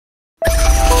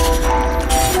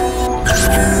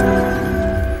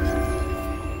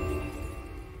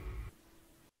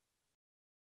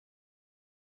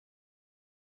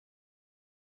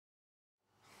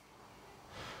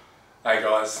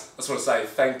guys, I just want to say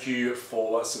thank you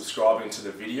for subscribing to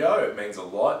the video. It means a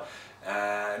lot.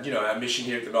 And our mission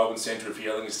here at the Melbourne Centre of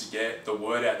Healing is to get the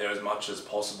word out there as much as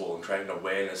possible and create an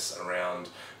awareness around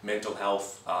mental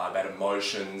health, about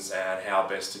emotions and how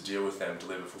best to deal with them to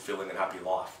live a fulfilling and happy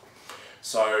life.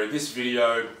 So this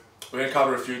video, we're going to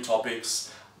cover a few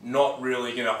topics, not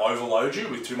really going to overload you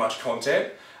with too much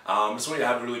content. Just want you to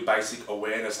have a really basic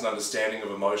awareness and understanding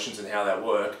of emotions and how they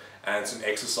work, and some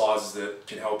exercises that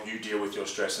can help you deal with your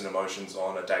stress and emotions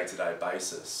on a day-to-day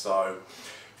basis. So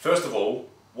first of all,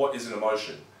 what is an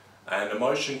emotion? An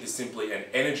emotion is simply an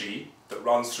energy that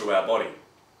runs through our body.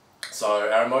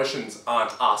 So our emotions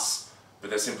aren't us, but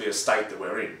they're simply a state that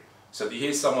we're in. So if you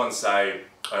hear someone say,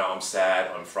 oh, I'm sad,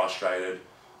 I'm frustrated,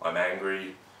 I'm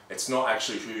angry, it's not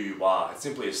actually who you are. It's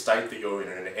simply a state that you're in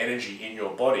and an energy in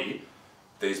your body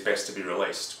that is best to be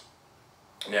released.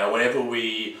 Now, whenever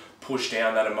we push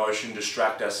down that emotion,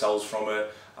 distract ourselves from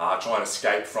it, try and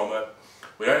escape from it,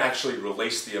 we don't actually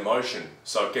release the emotion,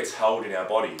 so it gets held in our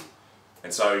body.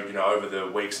 And so, over the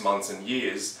weeks, months and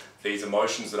years, these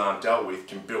emotions that aren't dealt with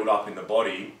can build up in the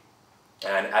body,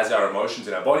 and as our emotions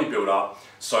in our body build up,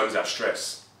 so does our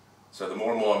stress. So the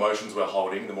more and more emotions we're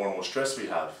holding, the more and more stress we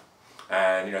have.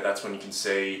 And that's when you can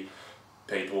see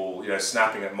people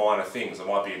snapping at minor things. They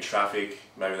might be in traffic,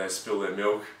 maybe they spill their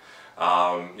milk.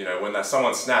 When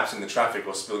someone snaps in the traffic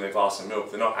or spilling their glass of milk,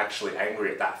 they're not actually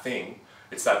angry at that thing.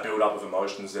 It's that build-up of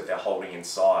emotions that they're holding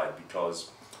inside,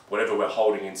 because whatever we're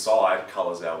holding inside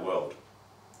colours our world.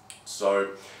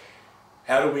 So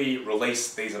how do we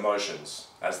release these emotions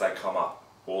as they come up?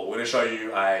 Well, we're going to show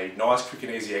you a nice, quick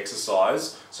and easy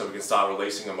exercise so we can start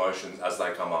releasing emotions as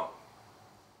they come up.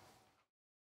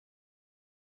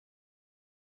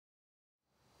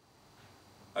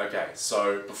 Okay,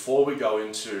 so before we go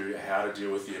into how to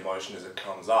deal with the emotion as it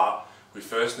comes up, we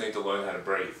first need to learn how to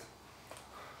breathe.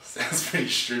 Sounds pretty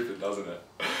stupid, doesn't it?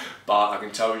 But I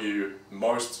can tell you,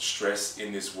 most stress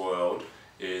in this world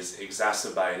is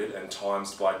exacerbated and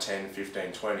times by 10,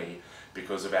 15, 20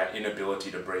 because of our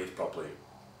inability to breathe properly.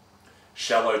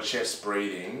 Shallow chest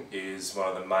breathing is one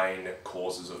of the main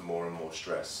causes of more and more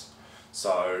stress.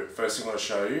 So first thing I want to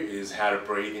show you is how to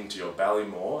breathe into your belly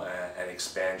more and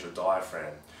expand your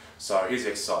diaphragm. So here's the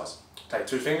exercise. Take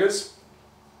 2 fingers,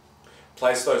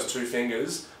 place those 2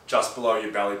 fingers just below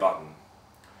your belly button.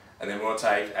 And then we want to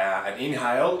take an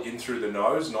inhale in through the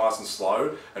nose, nice and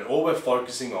slow, and all we're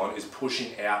focusing on is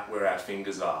pushing out where our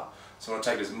fingers are. So we want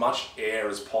to take as much air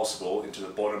as possible into the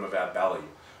bottom of our belly,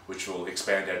 which will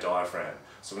expand our diaphragm.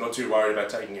 So we're not too worried about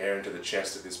taking air into the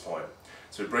chest at this point.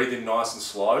 So we breathe in nice and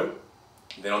slow.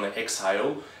 Then on the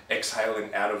exhale,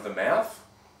 exhaling out of the mouth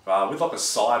with like a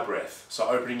sigh breath. So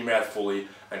opening your mouth fully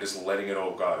and just letting it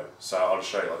all go. So I'll just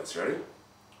show you like this. Ready?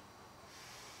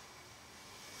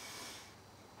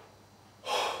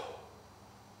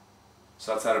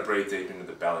 So that's how to breathe deep into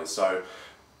the belly. So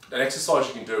an exercise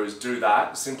you can do is do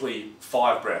that simply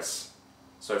 5 breaths.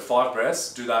 So 5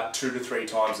 breaths, do that 2 to 3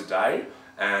 times a day.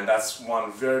 And that's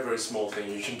one very, very small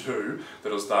thing you can do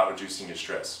that'll start reducing your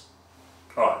stress.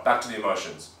 Alright, back to the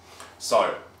emotions.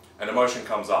 So, an emotion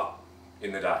comes up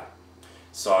in the day.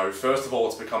 So, first of all,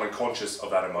 it's becoming conscious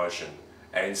of that emotion.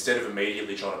 And instead of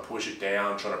immediately trying to push it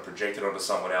down, trying to project it onto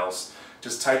someone else,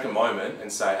 just take a moment and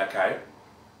say, okay,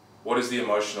 what is the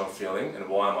emotion I'm feeling and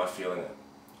why am I feeling it?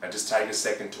 And just take a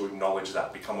second to acknowledge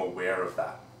that, become aware of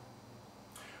that.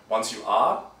 Once you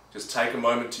are, just take a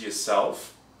moment to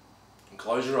yourself and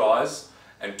close your eyes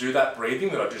and do that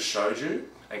breathing that I just showed you,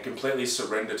 and completely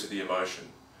surrender to the emotion.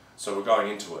 So we're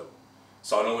going into it.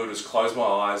 So I normally just close my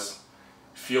eyes,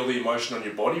 feel the emotion on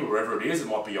your body, wherever it is. It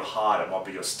might be your heart, it might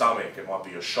be your stomach, it might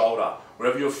be your shoulder.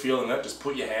 Wherever you're feeling it, just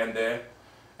put your hand there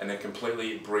and then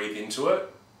completely breathe into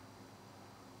it.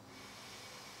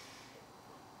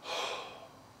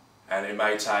 And it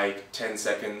may take 10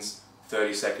 seconds,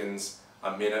 30 seconds,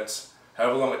 a minute,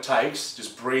 however long it takes,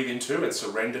 just breathe into and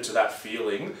surrender to that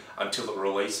feeling until it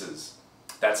releases.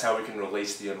 That's how we can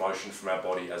release the emotion from our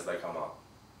body as they come up.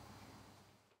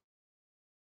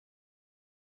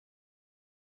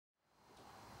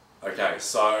 Okay,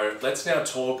 so let's now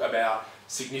talk about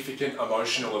significant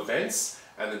emotional events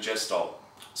and the gestalt.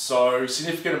 So,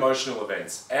 significant emotional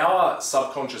events. Our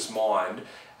subconscious mind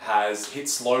has hit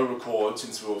slow record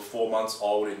since we were 4 months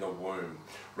old in the womb,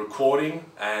 recording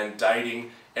and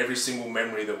dating every single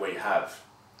memory that we have.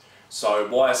 So,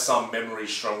 why are some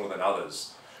memories stronger than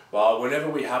others? Well, whenever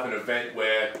we have an event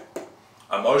where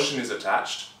emotion is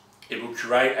attached, it will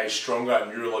create a stronger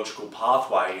neurological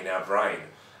pathway in our brain.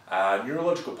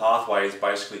 Neurological pathway is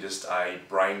basically just a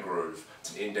brain groove.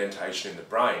 It's an indentation in the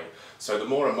brain. So the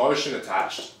more emotion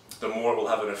attached, the more it will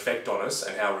have an effect on us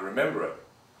and how we remember it.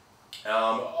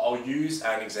 I'll use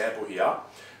an example here.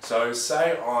 So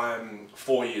say I'm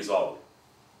 4 years old.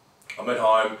 I'm at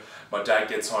home, my dad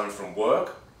gets home from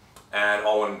work and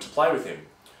I want to play with him.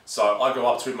 So I go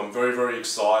up to him, I'm very, very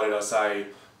excited. I say,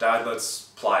 "Dad, let's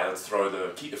play, let's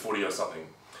kick the footy or something."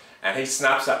 And he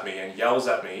snaps at me and yells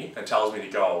at me and tells me to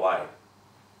go away.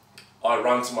 I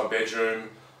run to my bedroom,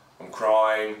 I'm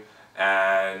crying,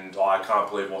 and I can't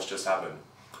believe what's just happened.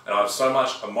 And I have so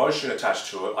much emotion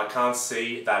attached to it, I can't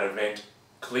see that event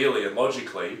clearly and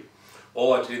logically.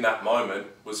 All I did in that moment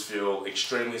was feel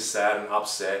extremely sad and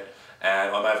upset,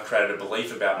 and I may have created a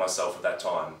belief about myself at that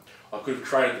time. I could have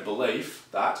created the belief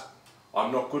that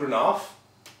I'm not good enough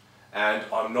and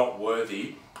I'm not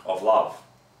worthy of love.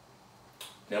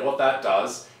 Now what that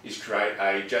does is create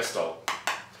a gestalt.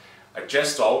 A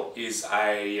gestalt is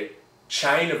a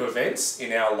chain of events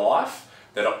in our life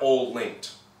that are all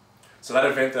linked. So that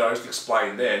event that I just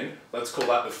explained then, let's call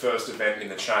that the first event in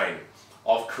the chain.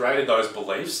 I've created those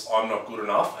beliefs, I'm not good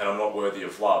enough and I'm not worthy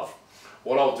of love.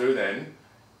 What I'll do then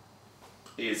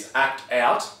is act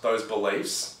out those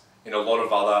beliefs in a lot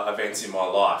of other events in my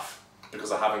life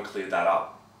because I haven't cleared that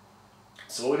up.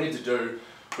 So what we need to do,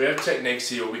 we have techniques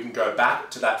here where we can go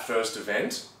back to that first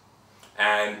event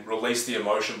and release the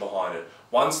emotion behind it.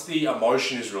 Once the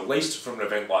emotion is released from an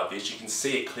event like this, you can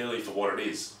see it clearly for what it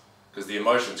is, because the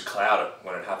emotions cloud it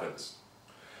when it happens.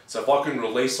 So if I can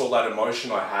release all that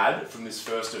emotion I had from this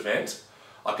first event,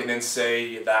 I can then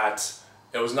see that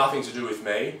it was nothing to do with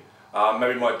me.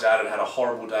 Maybe my dad had a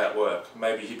horrible day at work.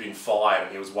 Maybe he'd been fired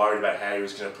and he was worried about how he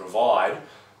was going to provide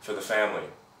for the family.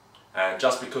 And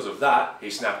just because of that, he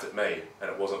snapped at me and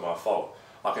it wasn't my fault.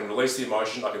 I can release the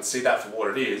emotion, I can see that for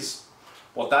what it is.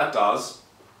 What that does,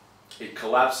 it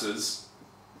collapses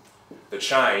the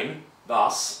chain,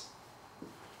 thus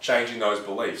changing those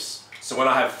beliefs. So when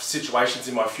I have situations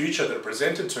in my future that are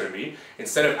presented to me,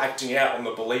 instead of acting out on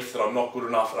the belief that I'm not good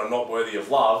enough and I'm not worthy of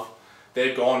love,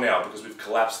 they're gone now because we've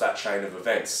collapsed that chain of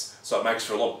events. So it makes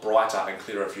for a lot brighter and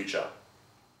clearer future.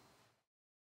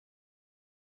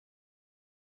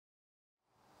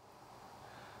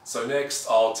 So next,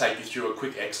 I'll take you through a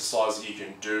quick exercise that you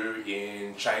can do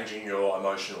in changing your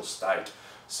emotional state.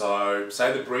 So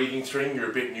say the breathing thing, you're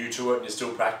a bit new to it and you're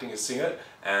still practicing it,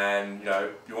 and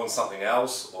you want something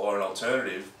else or an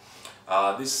alternative.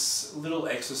 This little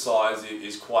exercise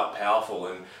is quite powerful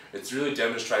and it really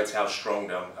demonstrates how strong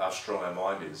our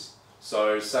mind is.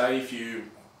 So say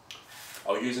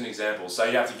I'll use an example,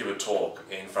 say you have to give a talk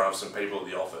in front of some people at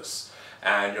the office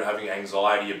and you're having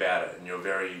anxiety about it and you're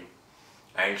very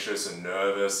anxious and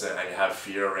nervous and you have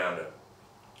fear around it.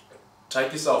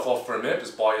 Take yourself off for a minute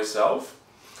just by yourself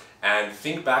and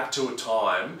think back to a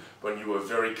time when you were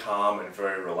very calm and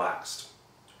very relaxed.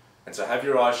 And so have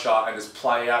your eyes shut and just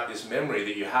play out this memory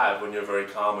that you have when you're very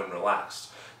calm and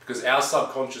relaxed. Because our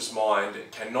subconscious mind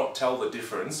cannot tell the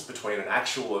difference between an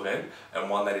actual event and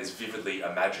one that is vividly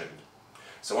imagined.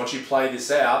 So once you play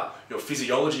this out, your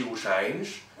physiology will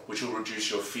change, which will reduce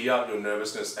your fear, your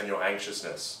nervousness and your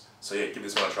anxiousness. So yeah, give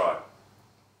this one a try.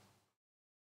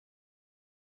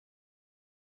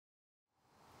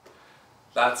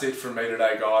 That's it from me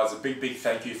today, guys. A big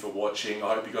thank you for watching.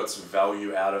 I hope you got some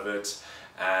value out of it.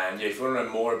 And yeah, if you want to know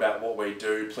more about what we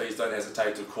do, please don't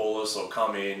hesitate to call us or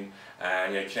come in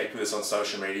and connect with us on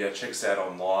social media. Check us out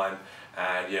online,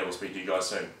 and yeah, we'll speak to you guys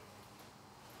soon.